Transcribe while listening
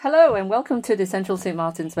Hello and welcome to the Central St.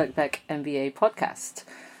 Martin's BBK MBA podcast.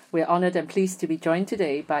 We are honoured and pleased to be joined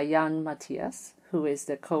today by Yann Mathias, who is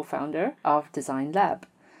the co-founder of Design Lab.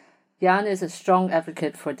 Yann is a strong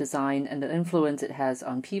advocate for design and the influence it has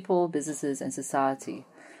on people, businesses and society.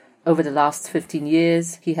 Over the last 15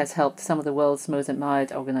 years, he has helped some of the world's most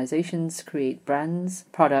admired organizations create brands,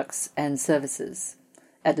 products and services.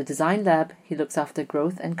 At the Design Lab, he looks after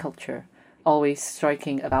growth and culture, always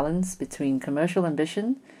striking a balance between commercial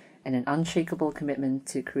ambition and an unshakable commitment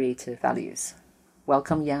to creative values.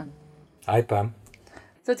 Welcome, Yann. Hi, Pam.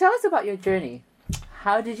 So tell us about your journey.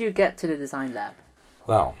 How did you get to the Design Lab?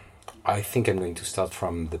 Well, I think I'm going to start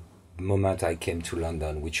from the moment I came to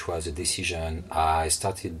London, which was a decision. I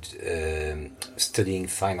started studying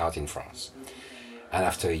fine art in France. And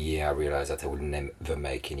after a year, I realized that I would never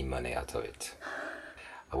make any money out of it.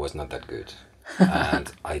 I was not that good. And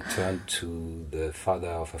I turned to the father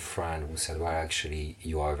of a friend who said, well, actually,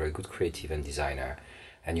 you are a very good creative and designer,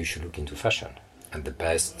 and you should look into fashion. And the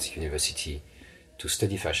best university to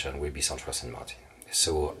study fashion will be Central St. Martin.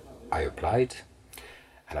 So I applied,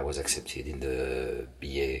 and I was accepted in the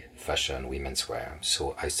BA Fashion Women's Wear.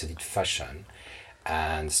 So I studied fashion,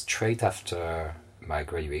 and straight after my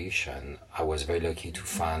graduation, I was very lucky to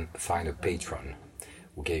find a patron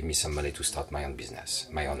who gave me some money to start my own business,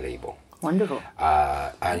 my own label. Wonderful.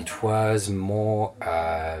 And it was more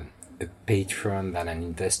a patron than an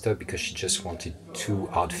investor because she just wanted 2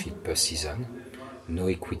 outfits per season, no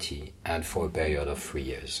equity, and for a period of 3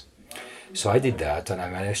 years. So I did that, and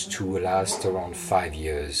I managed to last around 5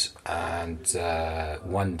 years. And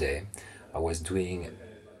one day I was doing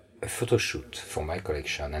a photo shoot for my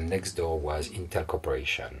collection, and next door was Intel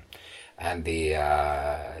Corporation, and the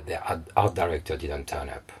art director didn't turn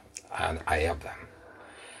up, and I helped them.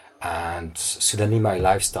 And suddenly my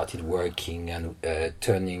life started working and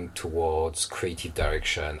turning towards creative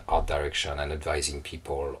direction, art direction, and advising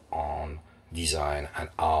people on design and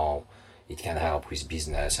how it can help with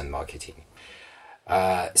business and marketing.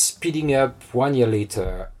 Speeding up, 1 year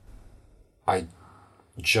later, I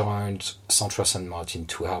joined Central St. Martin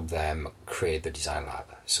to help them create the Design Lab.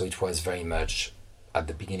 So it was very much at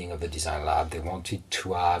the beginning of the Design Lab. They wanted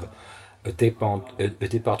to have a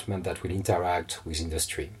department that will interact with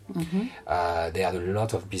industry. Mm-hmm. They had a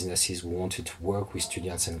lot of businesses who wanted to work with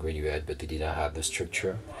students and graduates, but they didn't have the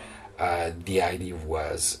structure. The idea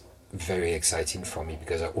was very exciting for me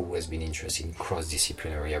because I've always been interested in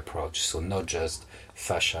cross-disciplinary approach. So not just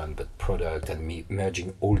fashion, but product, and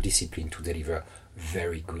merging all discipline to deliver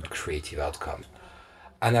very good creative outcome.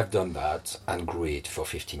 And I've done that and grew it for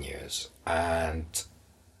 15 years. And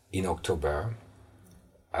in October,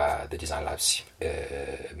 the Design Labs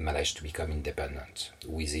managed to become independent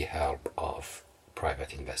with the help of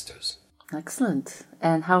private investors. Excellent.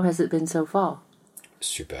 And how has it been so far?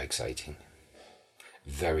 Super exciting.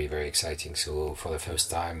 Very, very exciting. So for the first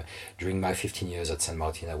time, during my 15 years at St.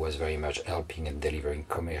 Martin, I was very much helping and delivering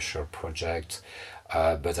commercial projects,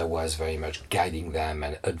 but I was very much guiding them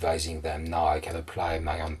and advising them. Now I can apply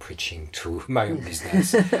my own preaching to my own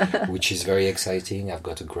business, which is very exciting. I've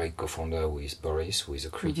got a great co-founder who is Boris, who is a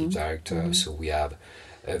creative director. Mm-hmm. So we have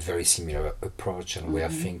a very similar approach and we are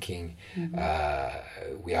thinking.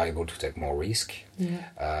 We are able to take more risk.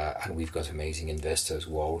 And we've got amazing investors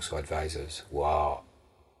who are also advisors who are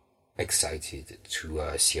excited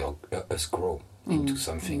to see us grow into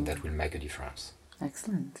something that will make a difference.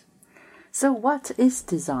 Excellent. So what is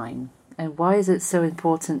design and why is it so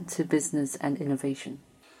important to business and innovation?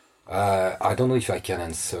 I don't know if I can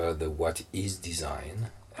answer the what is design.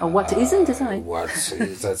 What isn't design?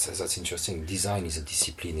 That's interesting. Design is a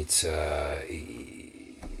discipline. It's a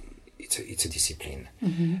discipline.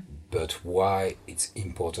 Mm-hmm. But why it's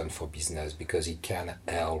important for business? Because it can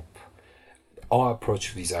help. Our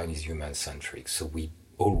approach to design is human-centric. So we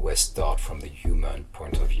always start from the human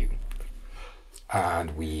point of view.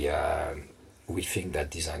 And we think that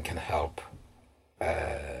design can help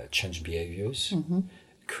change behaviors,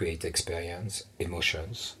 create experience,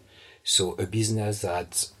 emotions. So a business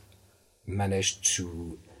that managed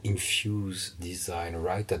to infuse design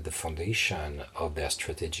right at the foundation of their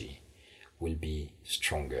strategy will be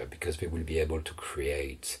stronger because they will be able to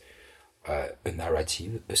create a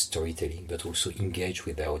narrative, a storytelling, but also engage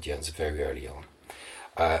with their audience very early on.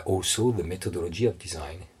 Also, the methodology of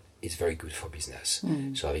design is very good for business.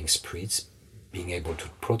 So having sprints, being able to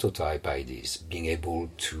prototype ideas, being able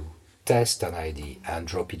to test an idea and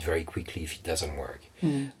drop it very quickly if it doesn't work.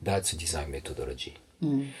 That's a design methodology.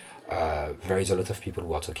 There is a lot of people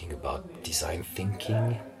who are talking about design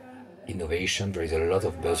thinking. innovation. There is a lot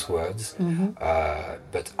of buzzwords,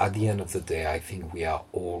 but at the end of the day, I think we are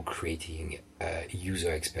all creating a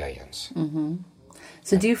user experience.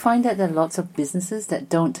 So do you find that there are lots of businesses that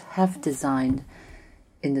don't have design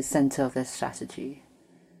in the center of their strategy?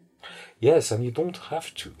 Yes, and you don't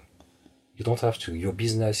have to. You don't have to. Your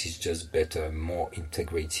business is just better, more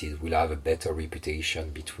integrated, will have a better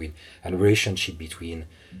reputation and relationship between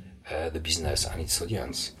the business and its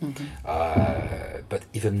audience. But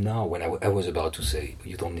even now, when I was about to say,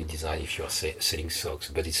 you don't need design if you're selling socks,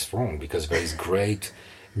 but it's wrong, because there is great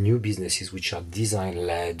new businesses which are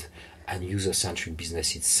design-led and user-centric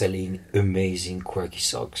businesses selling amazing quirky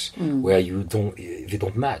socks where they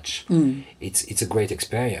don't match. It's a great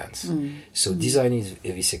experience. So designing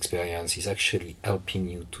this experience is actually helping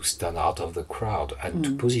you to stand out of the crowd and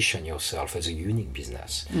to position yourself as a unique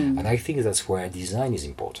business. And I think that's where design is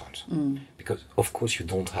important. Because of course you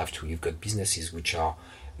don't have to. You've got businesses which are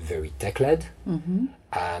very tech-led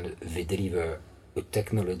and they deliver a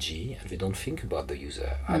technology and they don't think about the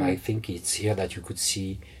user. And I think it's here that you could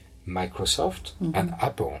see Microsoft and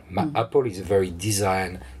Apple. Apple is a very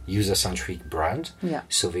design, user-centric brand,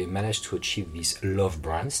 so they managed to achieve this love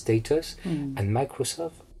brand status, and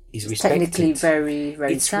Microsoft is respected. Technically very,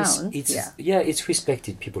 very sound. It's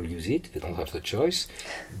respected. People use it. They don't have the choice.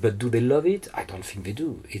 But do they love it? I don't think they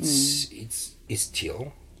do. It's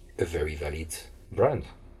still a very valid brand,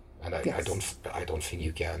 and I don't think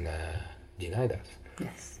you can deny that.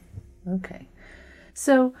 Yes. Okay.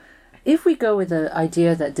 So, if we go with the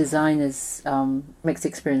idea that design makes the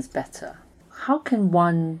experience better, how can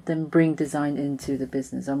one then bring design into the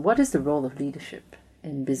business? And what is the role of leadership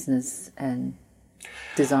in business and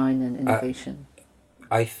design and innovation?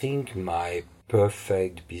 I think my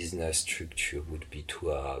perfect business structure would be to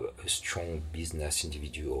have a strong business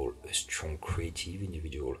individual, a strong creative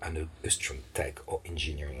individual, and a strong tech or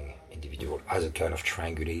engineering individual as a kind of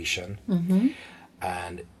triangulation.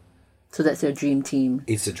 And so that's your dream team.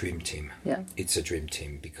 It's a dream team. Yeah. It's a dream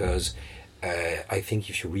team because I think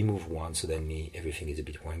if you remove one, suddenly everything is a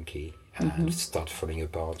bit wonky and start falling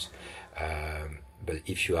apart. But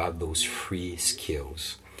if you have those three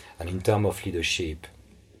skills, and in terms of leadership,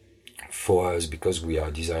 for us, because we are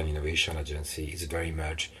a design innovation agency, it's very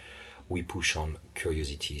much we push on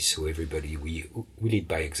curiosity. So everybody, we lead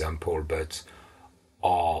by example, but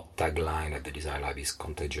our tagline at the Design Lab is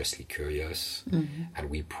contagiously curious, and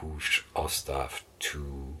we push our staff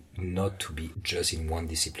to not to be just in one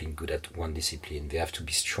discipline, good at one discipline. They have to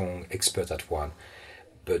be strong, expert at one,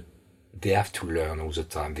 but they have to learn all the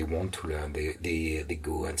time. They want to learn. They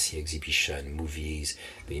go and see exhibition, movies.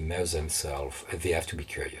 They immerse themselves. They have to be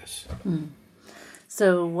curious.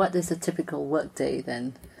 So what is a typical workday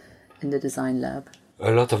then in the Design Lab?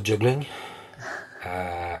 A lot of juggling.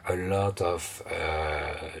 A lot of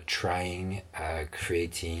trying,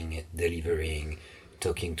 creating, delivering,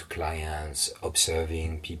 talking to clients,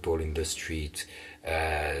 observing people in the street,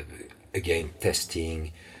 again,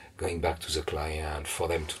 testing, going back to the client for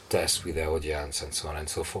them to test with their audience and so on and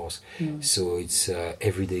so forth. So it's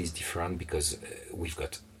every day is different because we've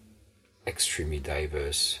got extremely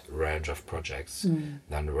diverse range of projects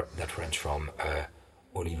that range from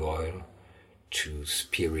olive oil to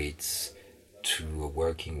spirits, to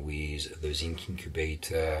working with the zinc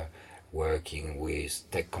incubator, working with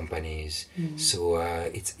tech companies. So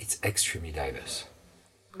it's extremely diverse.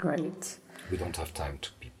 Great. We don't have time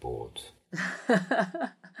to be bored.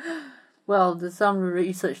 Well, there's some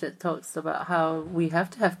research that talks about how we have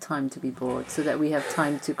to have time to be bored so that we have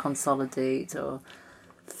time to consolidate or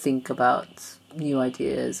think about new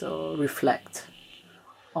ideas or reflect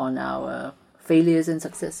on our failures and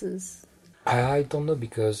successes. I don't know,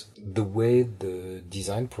 because the way the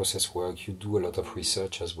design process works, you do a lot of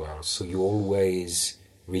research as well. So you always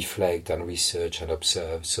reflect and research and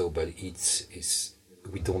observe. So, but it's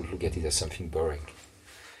we don't look at it as something boring.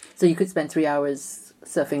 So you could spend 3 hours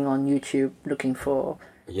surfing on YouTube looking for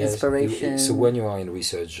inspiration. So when you are in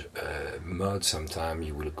research mode, sometimes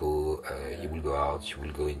you will go out, you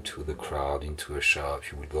will go into the crowd, into a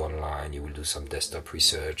shop, you will go online, you will do some desktop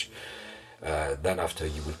research. Then after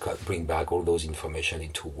you will bring back all those information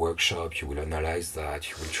into a workshop, you will analyze that,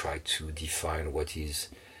 you will try to define what is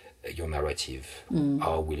your narrative,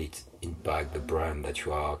 how will it impact the brand that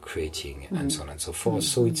you are creating, and so on and so forth.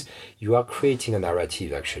 So you are creating a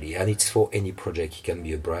narrative actually, and it's for any project. It can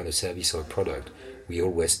be a brand, a service, or a product. We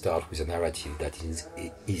always start with a narrative that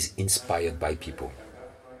is inspired by people.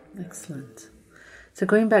 Excellent. So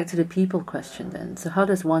going back to the people question then, so how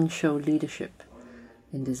does one show leadership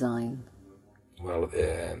in design? Well,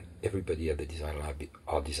 everybody at the Design Lab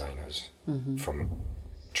are designers from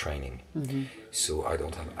training. So I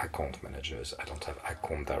don't have account managers, I don't have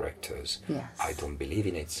account directors. Yes. I don't believe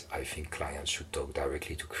in it. I think clients should talk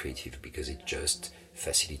directly to creative because it just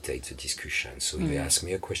facilitates the discussion. So if they ask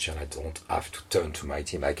me a question, I don't have to turn to my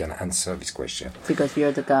team. I can answer this question. Because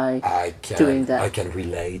you're the guy doing that. I can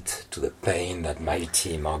relate to the pain that my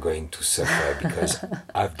team are going to suffer because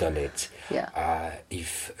I've done it. Yeah.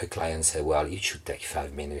 If a client says, well, it should take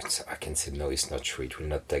 5 minutes, I can say, no, it's not true. It will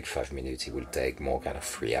not take 5 minutes. It will take more kind of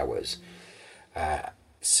 3 hours.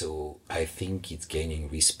 So I think it's gaining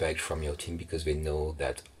respect from your team because they know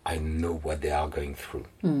that I know what they are going through.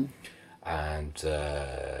 And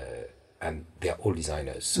they're all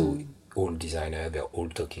designers. So all designers, they're all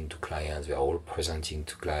talking to clients, they're all presenting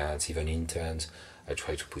to clients, even interns. I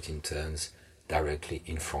try to put interns directly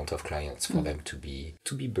in front of clients for them to be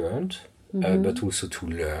burned, but also to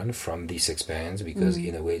learn from this experience because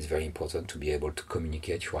in a way it's very important to be able to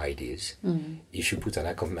communicate your ideas. If you put an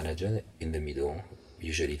account manager in the middle,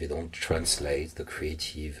 usually they don't translate the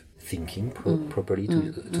creative thinking properly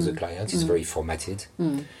to the clients. It's very formatted.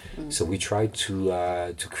 So we try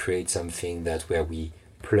to create something that where we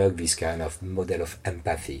plug this kind of model of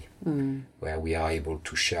empathy, where we are able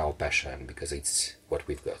to share our passion because it's what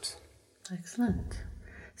we've got. Excellent.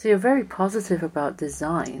 So you're very positive about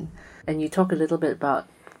design, and you talk a little bit about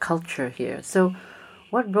culture here. So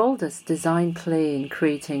what role does design play in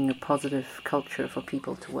creating a positive culture for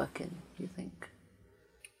people to work in, you think?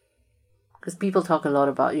 Because people talk a lot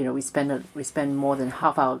about, we spend more than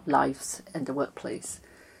half our lives in the workplace.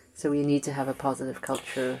 So we need to have a positive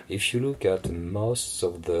culture. If you look at most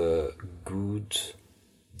of the good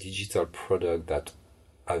digital products that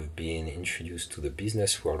have been introduced to the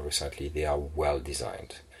business world recently, they are well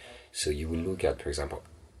designed. So you will look at, for example,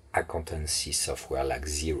 accountancy software like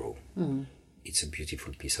Xero. It's a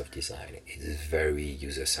beautiful piece of design. It is very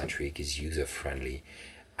user-centric, it's user-friendly.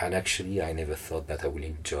 And actually, I never thought that I would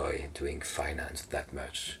enjoy doing finance that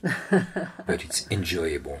much. But it's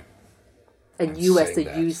enjoyable. And you as the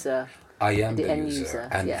user. I am the end user.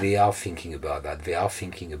 And they are thinking about that. They are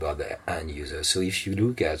thinking about the end user. So if you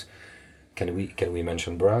look at, can we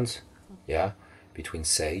mention brands? Yeah? Between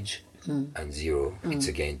Sage and Xero, it's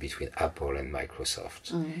again between Apple and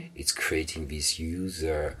Microsoft. It's creating this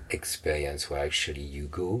user experience where actually you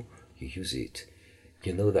go, you use it.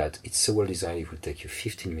 You know that it's so well designed, it will take you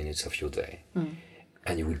 15 minutes of your day.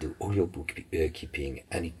 And you will do all your bookkeeping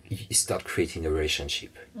and you start creating a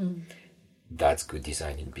relationship. That's good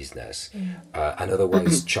design in business. Another one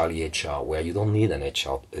is Charlie HR, where you don't need an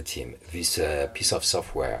HR team. This piece of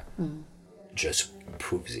software just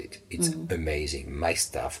proves it. It's amazing. My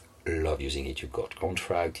staff love using it. You've got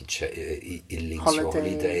contract, it links your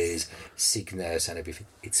holidays, sickness and everything.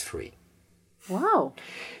 It's free. Wow.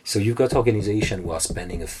 So you've got organizations who are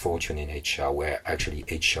spending a fortune in HR where actually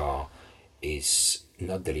HR is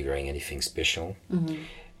not delivering anything special,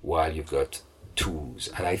 while you've got tools.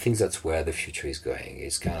 And I think that's where the future is going.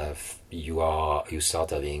 It's kind of, you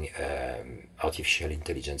start having artificial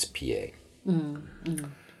intelligence PA.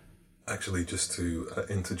 Actually, just to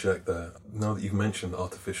interject there, now that you've mentioned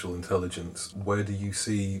artificial intelligence, where do you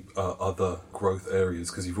see other growth areas?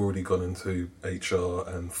 Because you've already gone into HR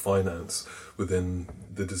and finance within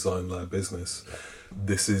the Design Lab business.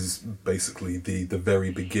 This is basically the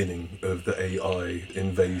very beginning of the AI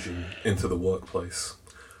invasion into the workplace.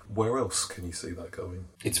 Where else can you see that going?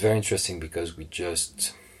 It's very interesting because we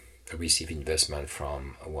just received investment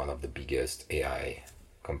from one of the biggest AI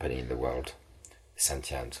company in the world,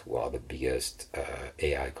 Sentient, who are the biggest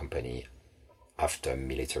AI company after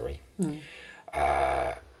military.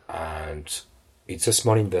 And it's a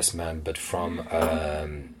small investment, but from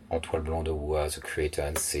Antoine Blondeau, who was a creator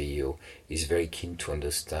and CEO, is very keen to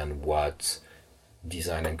understand what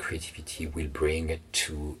design and creativity will bring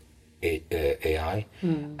to AI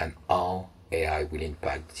and how AI will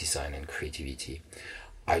impact design and creativity.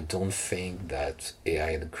 I don't think that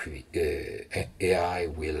AI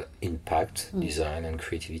will impact design and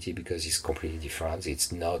creativity because it's completely different.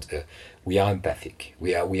 It's not. We are empathic.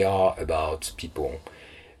 We are about people.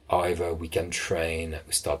 However, we can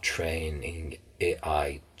start training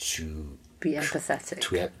AI to be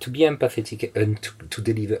empathetic. To be empathetic and to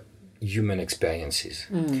deliver human experiences.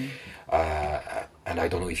 And I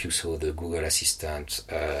don't know if you saw the Google Assistant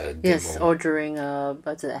yes, demo. Ordering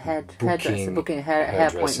hairdresser, booking a hair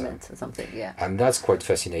appointment or something, yeah. And that's quite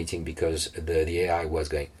fascinating because the AI was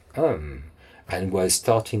going, and was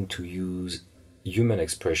starting to use human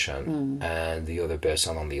expression, and the other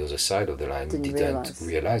person on the other side of the line didn't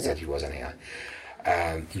realize that it was an AI.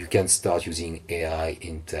 You can start using AI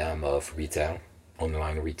in terms of retail,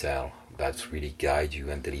 online retail, that really guide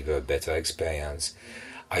you and deliver a better experience.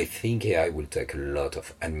 I think AI will take a lot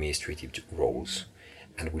of administrative roles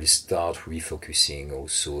and will start refocusing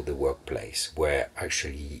also the workplace, where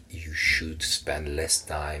actually you should spend less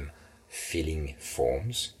time filling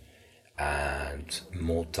forms and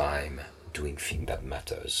more time doing things that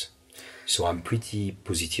matters. So I'm pretty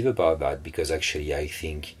positive about that, because actually I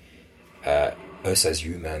think us as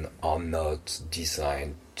humans are not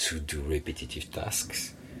designed to do repetitive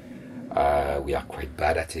tasks. We are quite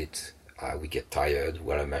bad at it. We get tired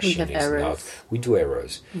while a machine is not. We do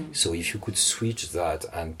errors. So if you could switch that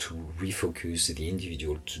and to refocus the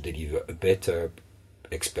individual to deliver a better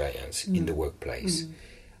experience in the workplace,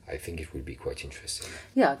 I think it will be quite interesting.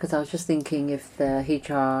 Yeah, because I was just thinking, if the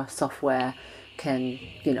HR software can,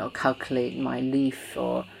 calculate my leave,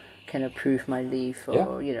 or can approve my leave,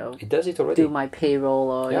 or, it does it already. Do my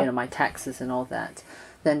payroll, or, my taxes and all that,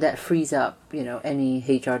 then that frees up, any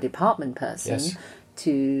HR department person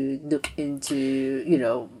to look into,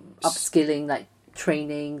 upskilling, like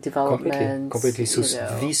training, development. Completely. So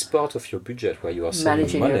this part of your budget where you are saving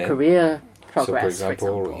managing money, your career progress, so for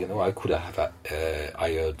example, I could have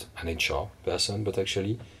hired an HR person, but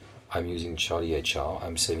actually I'm using Charlie HR.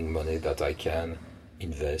 I'm saving money that I can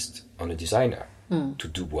invest on a designer to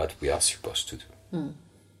do what we are supposed to do.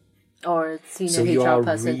 Or senior HR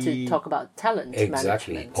person to talk about talent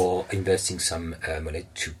management. Or investing some money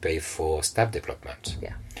to pay for staff development.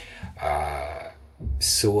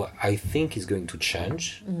 So I think it's going to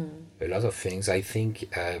change a lot of things. I think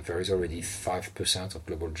there is already 5% of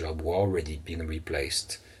global jobs who are already being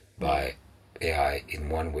replaced by AI in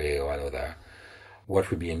one way or another. What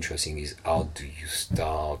would be interesting is, how do you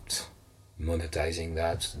start monetizing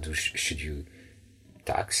that? Should you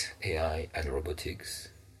tax AI and robotics?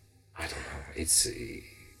 I don't know.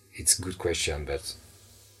 It's a good question, but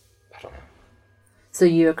I don't know. So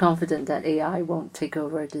you're confident that AI won't take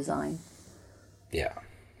over design?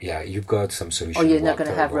 Yeah, you've got some solutions. Or you're not going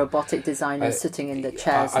to have robotic designers sitting in the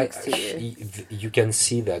chairs next to you? You can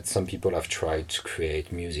see that some people have tried to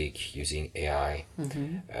create music using AI.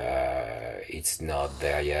 It's not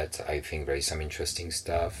there yet. I think there is some interesting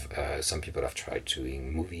stuff. Some people have tried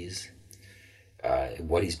doing movies.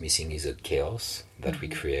 What is missing is a chaos that we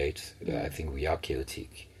create. I think we are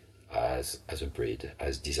chaotic as a breed,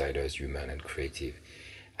 as designers, human and creative.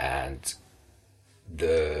 And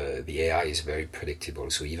the AI is very predictable.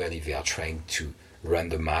 So even if they are trying to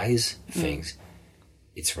randomize things,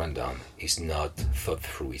 it's random. It's not thought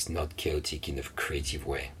through. It's not chaotic in a creative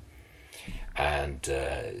way. And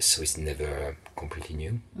so it's never completely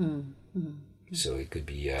new. So it could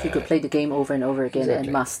be... so you could play the game over and over again and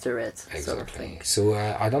master it. Exactly. Sort of thing. So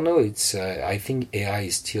I don't know. It's I think AI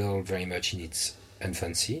is still very much in its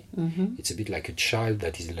infancy. It's a bit like a child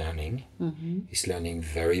that is learning. It's learning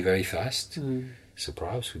very, very fast. So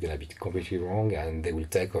perhaps we're going to be completely wrong and they will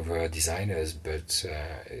take over designers. But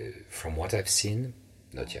from what I've seen,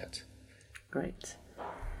 not yet. Great.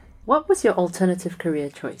 What was your alternative career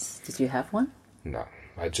choice? Did you have one? No.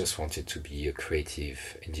 I just wanted to be a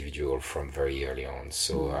creative individual from very early on.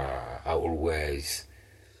 So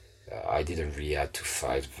I didn't really have to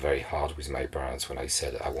fight very hard with my parents when I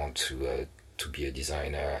said I want to be a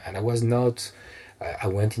designer. And I was not... I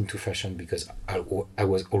went into fashion because I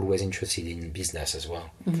was always interested in business as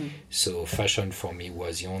well. So fashion for me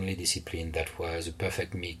was the only discipline that was a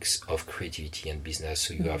perfect mix of creativity and business.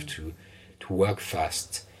 So you have to work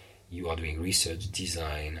fast. You are doing research,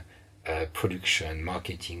 design, production,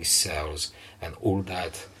 marketing, sales, and all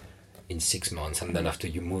that in 6 months. And then after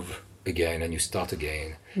you move again and you start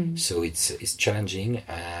again. So it's challenging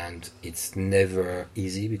and it's never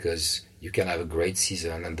easy, because you can have a great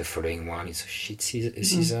season and the following one is a shit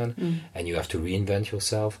season and you have to reinvent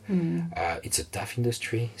yourself. It's a tough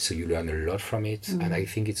industry, so you learn a lot from it. And I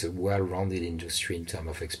think it's a well-rounded industry in terms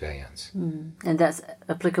of experience. And that's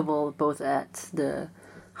applicable both at the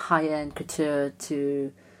high-end couture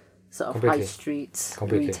to sort of high street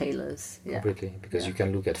retailers. Completely, because you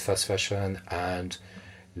can look at fast fashion and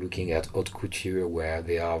looking at haute couture, where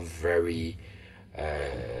they are very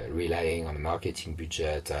relying on marketing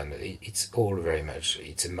budget, and it's all very much,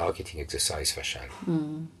 it's a marketing exercise,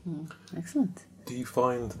 fashion. Excellent. Do you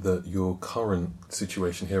find that your current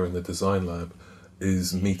situation here in the design lab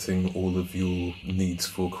is meeting all of your needs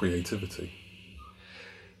for creativity?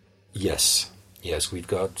 Yes, we've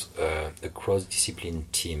got a cross-discipline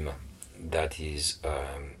team that is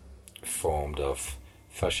formed of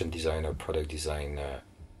fashion designer, product designer,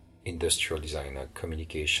 industrial designer,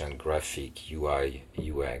 communication, graphic, UI,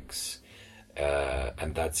 UX,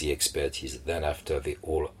 and that's the expertise. Then after, they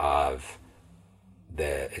all have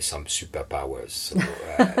there are some superpowers.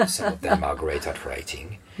 So some of them are great at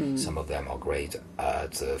writing, some of them are great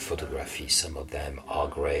at photography, some of them are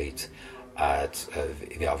great at,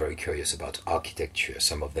 they are very curious about architecture,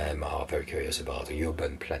 some of them are very curious about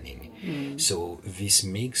urban planning. So this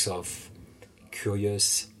mix of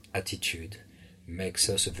curious attitude makes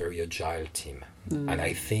us a very agile team. And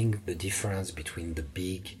I think the difference between the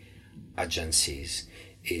big agencies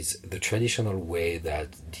is the traditional way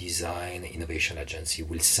that design innovation agency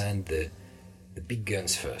will send the big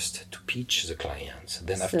guns first to pitch the clients.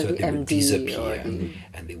 Then So after the they will MD disappear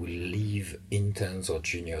and they will leave interns or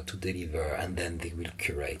junior to deliver, and then they will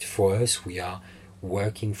curate. For us, we are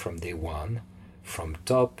working from day one, from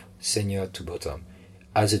top, senior to bottom,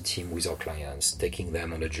 as a team with our clients, taking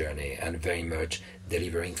them on a journey and very much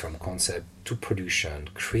delivering from concept to production,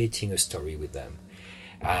 creating a story with them.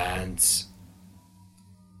 And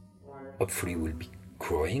hopefully we'll be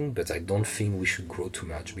growing, but I don't think we should grow too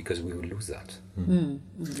much because we will lose that.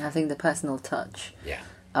 I think the personal touch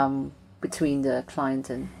between the client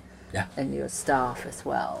and your staff as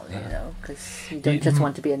well, you know, because you don't just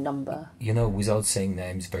want to be a number. You know, without saying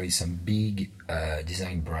names, there is some big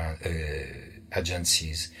design brand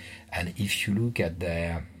agencies, and if you look at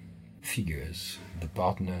their figures, the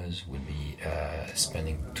partners will be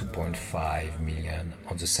spending 2.5 million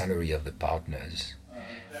on the salary of the partners,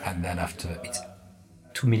 and then after it's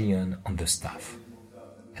 2 million on the staff.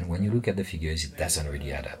 And when you look at the figures, it doesn't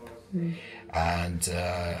really add up. And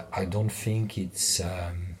I don't think it's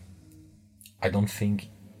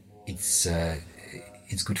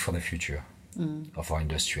good for the future of our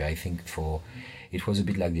industry. I think it was a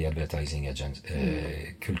bit like the advertising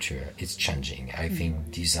culture. It's changing. I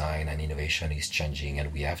think design and innovation is changing,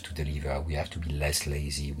 and we have to deliver. We have to be less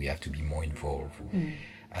lazy. We have to be more involved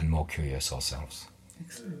and more curious ourselves.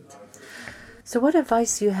 Excellent. So what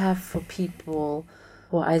advice do you have for people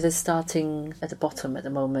who are either starting at the bottom at the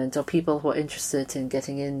moment, or people who are interested in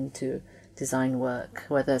getting into design work,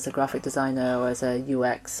 whether as a graphic designer or as a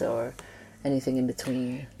UX or anything in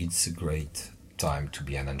between? It's a great time to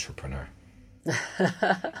be an entrepreneur.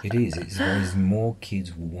 It is. There is more kids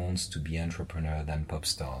who wants to be entrepreneur than pop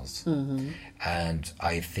stars. And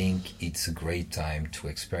I think it's a great time to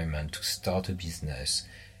experiment, to start a business,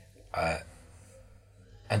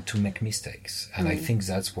 and to make mistakes. And I think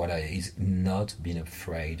that's what is not being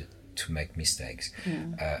afraid to make mistakes.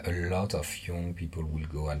 A lot of young people will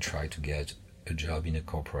go and try to get a job in a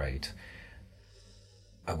corporate.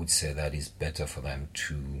 I would say that is better for them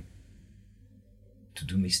to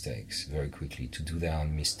do mistakes very quickly, to do their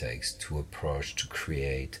own mistakes, to approach, to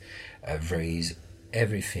create. There is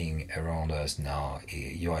everything around us now.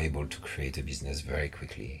 You are able to create a business very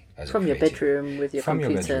quickly. From your bedroom with your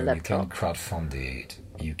computer, your bedroom, laptop. you can crowdfund it.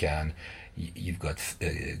 You've got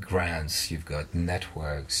grants, you've got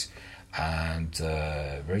networks, and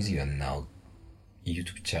there is even now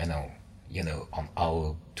YouTube channel, on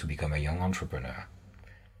how to become a young entrepreneur,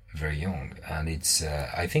 very young, and it's.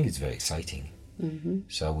 I think it's very exciting.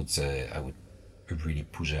 So I would really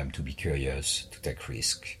push them to be curious, to take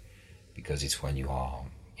risk, because it's when you are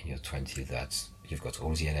in your 20s that you've got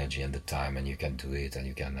all the energy and the time, and you can do it, and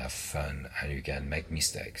you can have fun, and you can make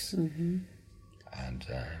mistakes. And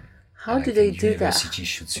how do they do that? University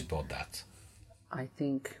should support that. I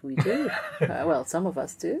think we do. Well, some of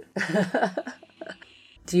us do.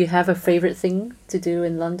 Do you have a favorite thing to do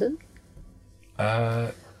in London?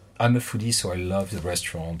 I'm a foodie, so I love the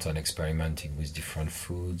restaurant and experimenting with different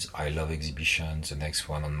foods. I love exhibitions. The next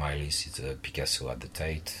one on my list is a Picasso at the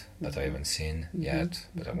Tate that I haven't seen yet,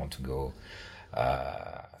 but I want to go.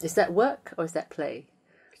 Is that work or is that play?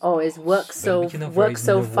 Oh, is work so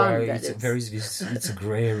fun that it's a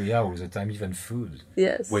grey area all the time, even food.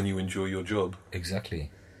 Yes. When you enjoy your job.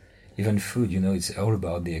 Exactly. Even food, it's all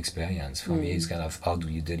about the experience. For me, it's kind of how do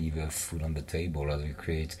you deliver food on the table? How do you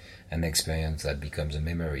create an experience that becomes a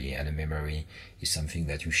memory? And a memory is something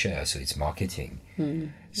that you share, so it's marketing.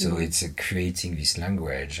 So it's creating this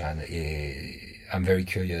language. And I'm very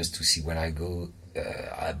curious to see when I go.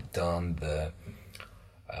 I've done the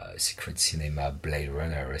Secret Cinema Blade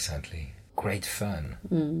Runner recently. Great fun.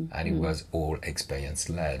 And it was all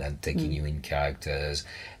experience-led and taking you in characters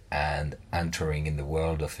and entering in the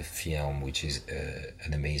world of a film, which is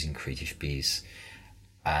an amazing creative piece.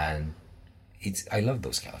 And I love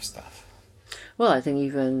those kind of stuff. Well, I think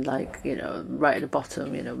even right at the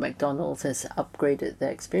bottom, McDonald's has upgraded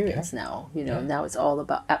their experience now. Now it's all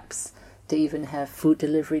about apps. They even have food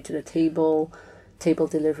delivery to the table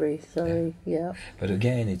delivery. But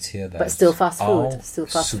again, it's here that. But still fast food.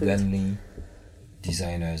 Suddenly,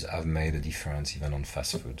 designers have made a difference even on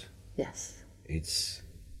fast food. Yes. It's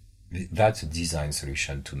that's a design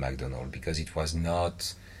solution to McDonald's, because it was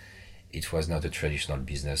not a traditional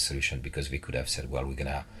business solution, because we could have said, well, we're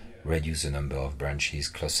gonna reduce the number of branches,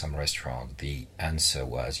 close some restaurants. The answer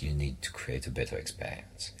was, you need to create a better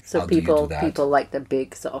experience. So How do you do that? people like the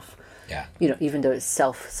big sort of, Yeah. Even though it's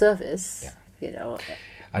self-service, Yeah.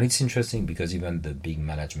 And it's interesting because even the big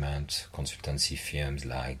management consultancy firms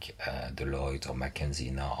like Deloitte or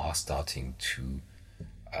McKinsey now are starting to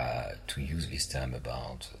use this term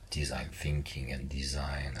about design thinking and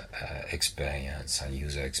design experience and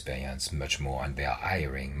user experience much more, and they are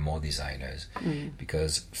hiring more designers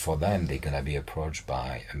because for them they're going to be approached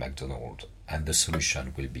by a McDonald's and the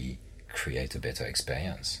solution will be create a better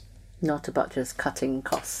experience. Not about just cutting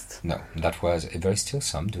costs. No, there is still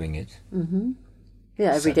some doing it. Mm-hmm.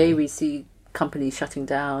 Yeah, every day we see companies shutting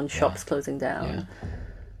down, shops closing down. Yeah.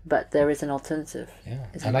 But there is an alternative. Yeah,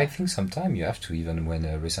 and I think sometimes you have to, even when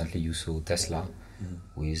recently you saw Tesla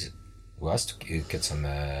who has to get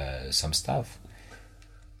some stuff.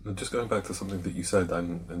 Just going back to something that you said,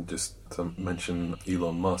 and just to mention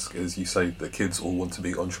Elon Musk, is you say the kids all want to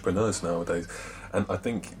be entrepreneurs nowadays, and I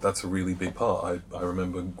think that's a really big part. I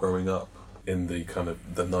remember growing up in the kind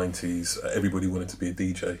of the 90s, everybody wanted to be a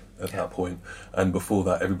DJ at that point, and before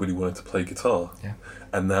that everybody wanted to play guitar,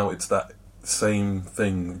 and now it's that same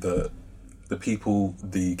thing that the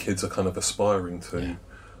kids are kind of aspiring to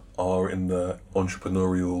are in the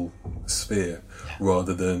entrepreneurial sphere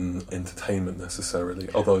rather than entertainment necessarily,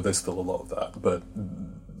 although there's still a lot of that, but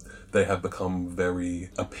they have become very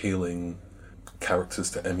appealing characters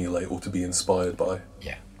to emulate or to be inspired by.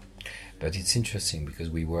 Yeah, but it's interesting because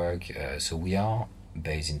we work, so we are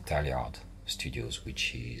based in Taliard Studios,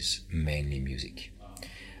 which is mainly music,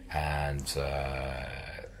 and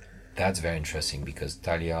that's very interesting because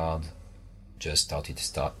Taliard just started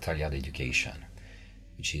Taliard Education,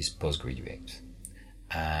 which is postgraduate,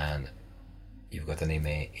 and you've got an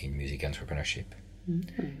MA in music entrepreneurship,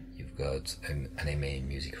 you've got an MA in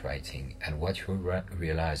music writing, and what you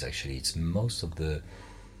realize actually, it's most of the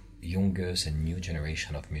youngest and new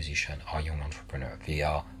generation of musicians are young entrepreneurs. They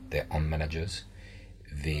are their own managers,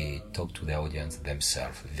 they talk to their audience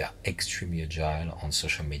themselves, they are extremely agile on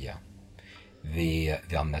social media. They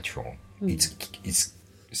are natural. It's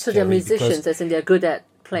so they're musicians, as in they're good at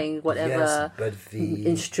playing whatever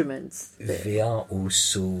instruments. They are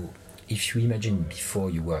also, if you imagine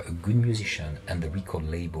before you were a good musician and the record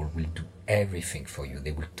label will do everything for you,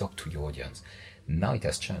 they will talk to your audience. Now it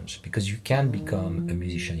has changed because you can become a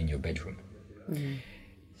musician in your bedroom.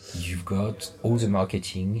 You've got all the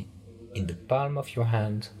marketing in the palm of your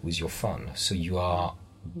hand with your phone, so you are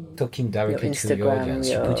talking directly to your audience.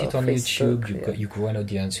 You put it on Facebook, YouTube, you grow an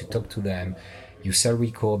audience, you talk to them, you sell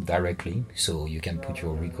record directly, so you can put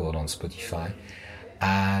your record on Spotify,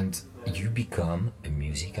 and you become a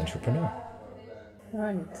music entrepreneur.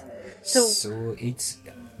 Right. So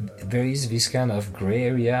there is this kind of gray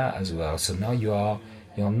area as well. So now you're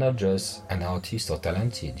not just an artist or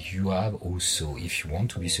talented, you have also, if you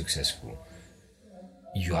want to be successful,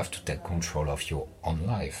 you have to take control of your own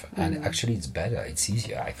life. And actually it's better, it's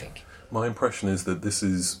easier, I think. My impression is that this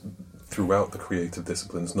is throughout the creative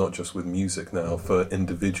disciplines, not just with music now. For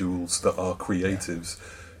individuals that are creatives,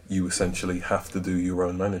 you essentially have to do your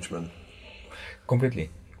own management. Completely.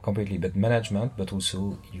 But management, but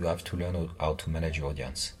also you have to learn how to manage your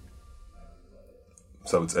audience.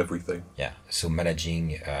 So it's everything. Yeah, so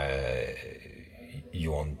managing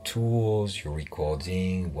your own tools, your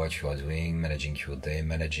recording, what you are doing, managing your day,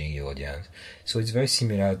 managing your audience. So it's very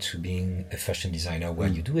similar to being a fashion designer where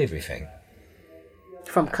you do everything.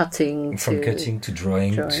 From cutting to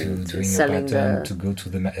drawing to doing a pattern, to go to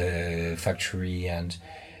the factory. And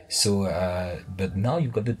so, but now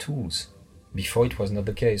you've got the tools. Before it was not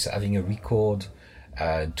the case. Having a record,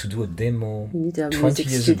 to do a demo 20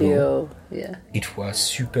 years ago, it was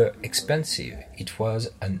super expensive. It was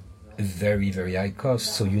a very, very high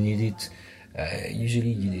cost. So you needed,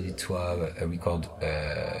 usually you needed to have a record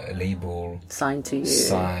label signed to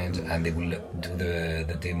you, and they will do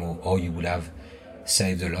the demo, or you will have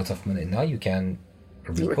saved a lot of money. Now you can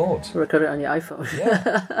record it on your iPhone,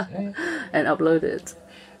 and upload it.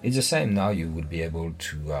 It's the same now. You would be able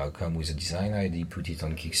to come with a design idea, put it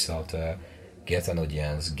on Kickstarter, get an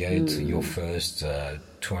audience, get your first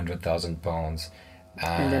 £200,000,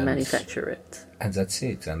 and then manufacture it. And that's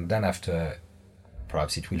it. And then after,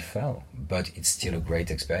 perhaps it will fail, but it's still a great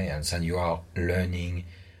experience, and you are learning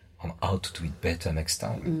on how to do it better next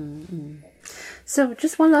time. So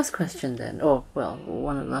just one last question then,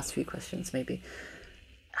 one of the last few questions maybe.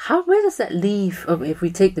 Where does that leave, if we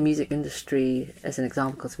take the music industry as an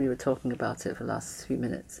example, because we were talking about it for the last few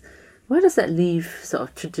minutes, Where does that leave sort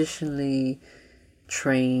of traditionally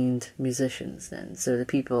trained musicians then? So the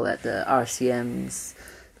people at the RCMs,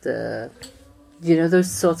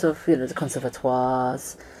 those sort of, the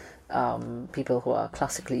conservatoires, people who are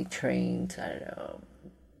classically trained, I don't know,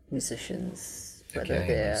 musicians, whether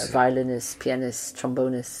they're violinists, pianists,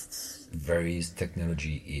 trombonists. Various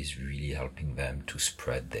technology is really helping them to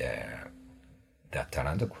spread their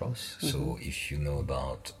talent across. So if you know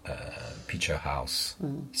about Picture House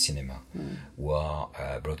Cinema, who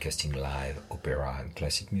are broadcasting live opera and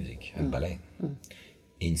classic music and ballet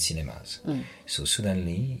in cinemas. So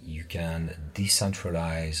suddenly you can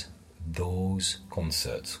decentralize those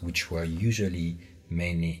concerts, which were usually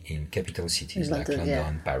mainly in capital cities like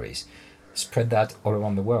London, Paris. Spread that all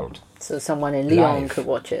around the world. So someone in Lyon could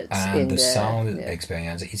watch it. And the sound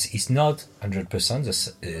experience, it's not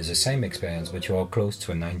 100% the same experience, but you are close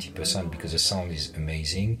to a 90% because the sound is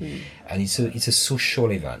amazing. And it's a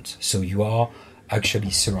social event. So you are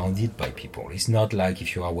actually surrounded by people. It's not like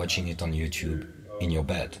if you are watching it on YouTube in your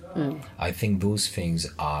bed. I think those things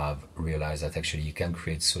I've realized that actually you can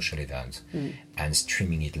create social events and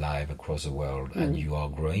streaming it live across the world and you are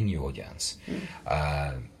growing your audience.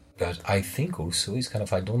 But I think also it's kind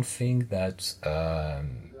of, I don't think that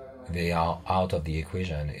they are out of the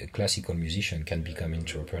equation. A classical musician can become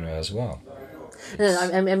entrepreneur as well.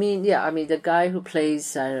 I mean, the guy who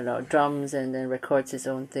plays, I don't know, drums and then records his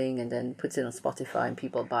own thing and then puts it on Spotify and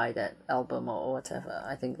people buy that album or whatever.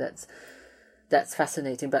 I think that's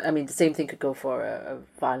fascinating. But I mean, the same thing could go for a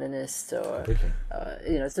violinist or,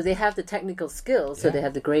 so they have the technical skills, so they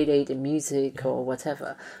have the grade 8 in music or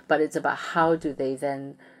whatever. But it's about how do they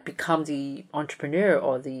then become the entrepreneur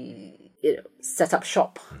or the, set up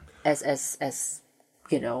shop as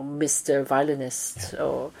Mr. Violinist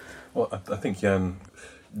or... Well, I think Yann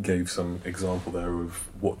gave some example there of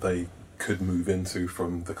what they could move into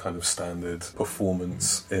from the kind of standard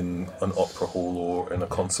performance in an opera hall or in a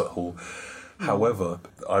concert hall. However,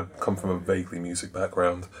 I come from a vaguely music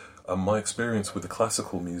background. My experience with the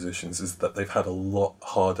classical musicians is that they've had a lot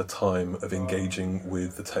harder time of engaging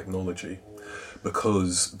with the technology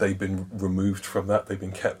because they've been removed from that. They've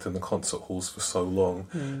been kept in the concert halls for so long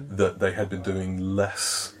that they had been doing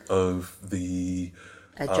less of the...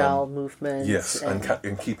 agile movements. Yes,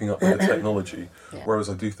 and keeping up with the technology. Whereas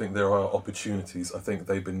I do think there are opportunities. I think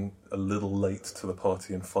they've been a little late to the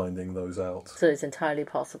party in finding those out. So it's entirely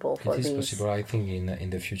possible for these... It is possible, I think, in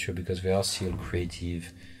the future, because there are still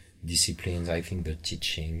creative disciplines. I think the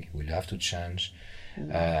teaching will have to change.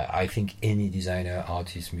 I think any designer,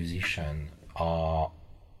 artist, musician are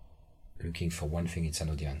looking for one thing, it's an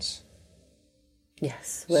audience.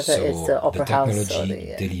 Yes, whether it's the opera house or the...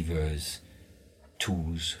 technology delivers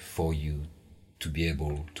tools for you to be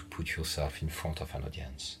able to put yourself in front of an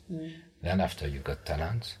audience. Then after you've got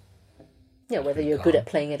talent. Yeah, whether you're good at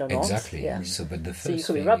playing it or not. Exactly. Yeah. So, but the first you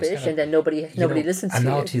could be rubbish and then nobody listens to you.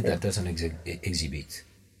 An artist that doesn't exhibit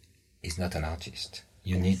is not an artist.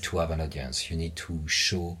 You need to have an audience. You need to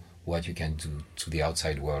show what you can do to the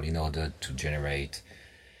outside world in order to generate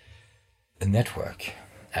a network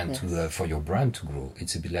and for your brand to grow.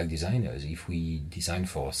 It's a bit like designers. If we design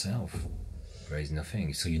for ourselves, there is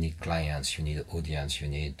nothing. So you need clients, you need audience, you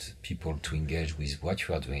need people to engage with what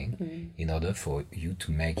you are doing in order for you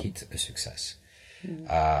to make it a success.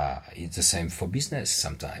 It's the same for business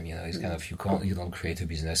sometimes. It's kind of you don't create a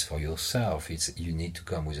business for yourself. You need to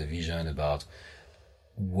come with a vision about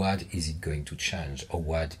what is it going to change or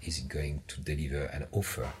what is it going to deliver and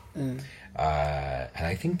offer. And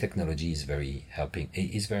I think technology is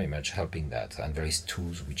very much helping that, and there is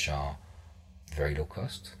tools which are very low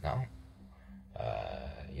cost now.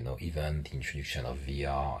 Even the introduction of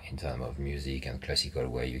VR in terms of music and classical,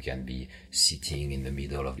 where you can be sitting in the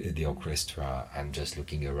middle of the orchestra and just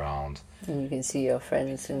looking around. And you can see your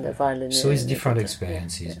friends in the violin. So it's different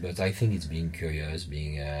experiences, but I think it's being curious,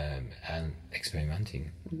 and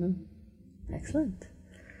experimenting. Excellent.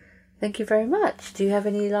 Thank you very much. Do you have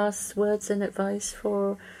any last words and advice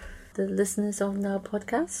for the listeners of our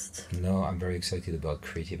podcast? No, I'm very excited about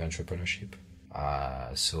creative entrepreneurship.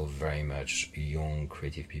 So very much young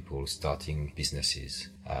creative people starting businesses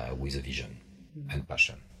with a vision and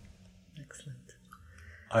passion. Excellent.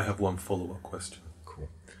 I have one follow-up question. Cool.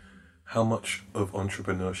 How much of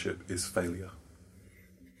entrepreneurship is failure?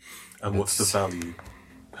 And what's the value?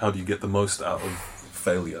 How do you get the most out of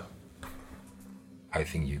failure? I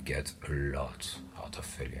think you get a lot out of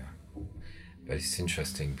failure. But it's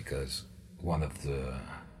interesting because one of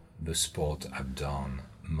the sport I've done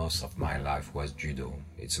most of my life was judo.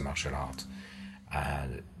 It's a martial art,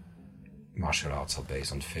 and martial arts are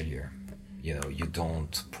based on failure. You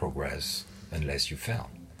don't progress unless you fail.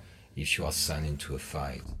 if you are sent into a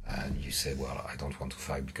fight and you say, well, I don't want to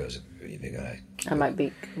fight because they're gonna I might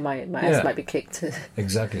be my ass might be kicked.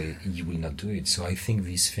 Exactly, you will not do it. So I think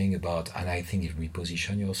this thing about, and I think if you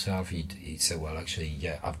reposition yourself, it say, well, actually,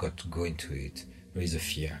 yeah, I've got to go into it. There is a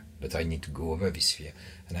fear, but I need to go over this fear,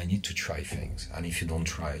 and I need to try things. And if you don't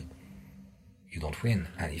try, you don't win.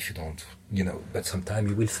 And if you don't, but sometimes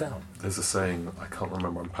you will fail. There's a saying, I can't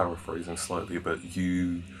remember, I'm paraphrasing slightly, but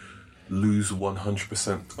you lose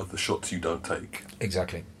 100% of the shots you don't take.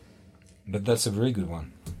 Exactly. But that's a very good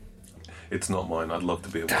one. It's not mine. I'd love to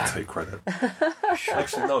be able to take credit.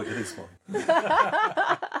 Actually, no, it is mine.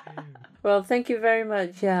 Well, thank you very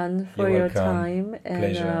much, Yann, for your time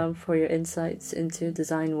and for your insights into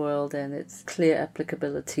design world and its clear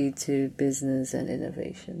applicability to business and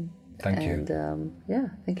innovation. Thank you.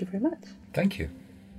 And thank you very much. Thank you.